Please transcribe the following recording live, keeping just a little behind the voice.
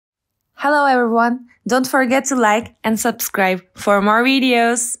Hello everyone, don't forget to like and subscribe for more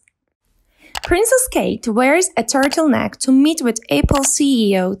videos. Princess Kate wears a turtleneck to meet with Apple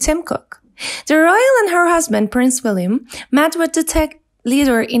CEO Tim Cook. The royal and her husband Prince William met with the tech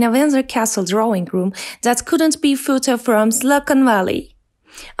leader in a Windsor Castle drawing room that couldn't be further from Silicon Valley.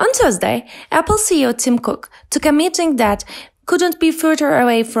 On Tuesday, Apple CEO Tim Cook took a meeting that couldn't be further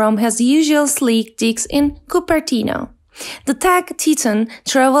away from his usual sleek digs in Cupertino. The tech titan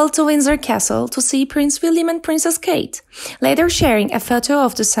traveled to Windsor Castle to see Prince William and Princess Kate, later sharing a photo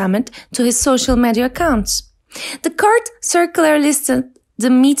of the summit to his social media accounts. The court circular listed the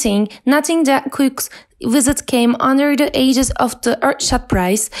meeting, noting that Cook's visit came under the aegis of the Earthshot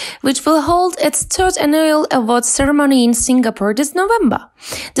Prize, which will hold its third annual awards ceremony in Singapore this November.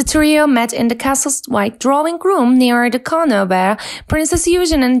 The trio met in the castle's white drawing room near the corner where Princess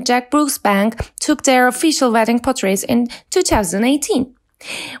Eugenie and Jack Brooksbank took their official wedding portraits in 2018.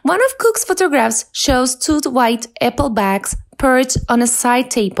 One of Cook's photographs shows two white apple bags perched on a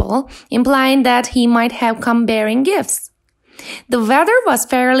side table, implying that he might have come bearing gifts. The weather was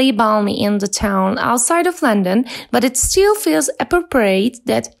fairly balmy in the town outside of London, but it still feels appropriate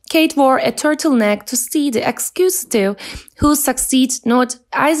that Kate wore a turtleneck to see the executive who succeeds not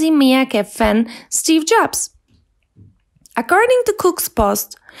Issey Miyake fan Steve Jobs. According to Cook's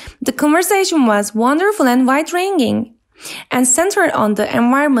post, the conversation was wonderful and wide-ranging, and centered on the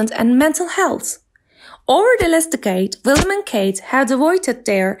environment and mental health. Over the last decade, William and Kate have devoted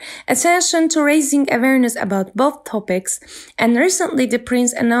their attention to raising awareness about both topics, and recently the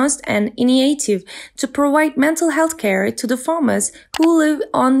prince announced an initiative to provide mental health care to the farmers who live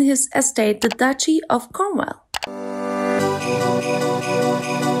on his estate, the Duchy of Cornwall.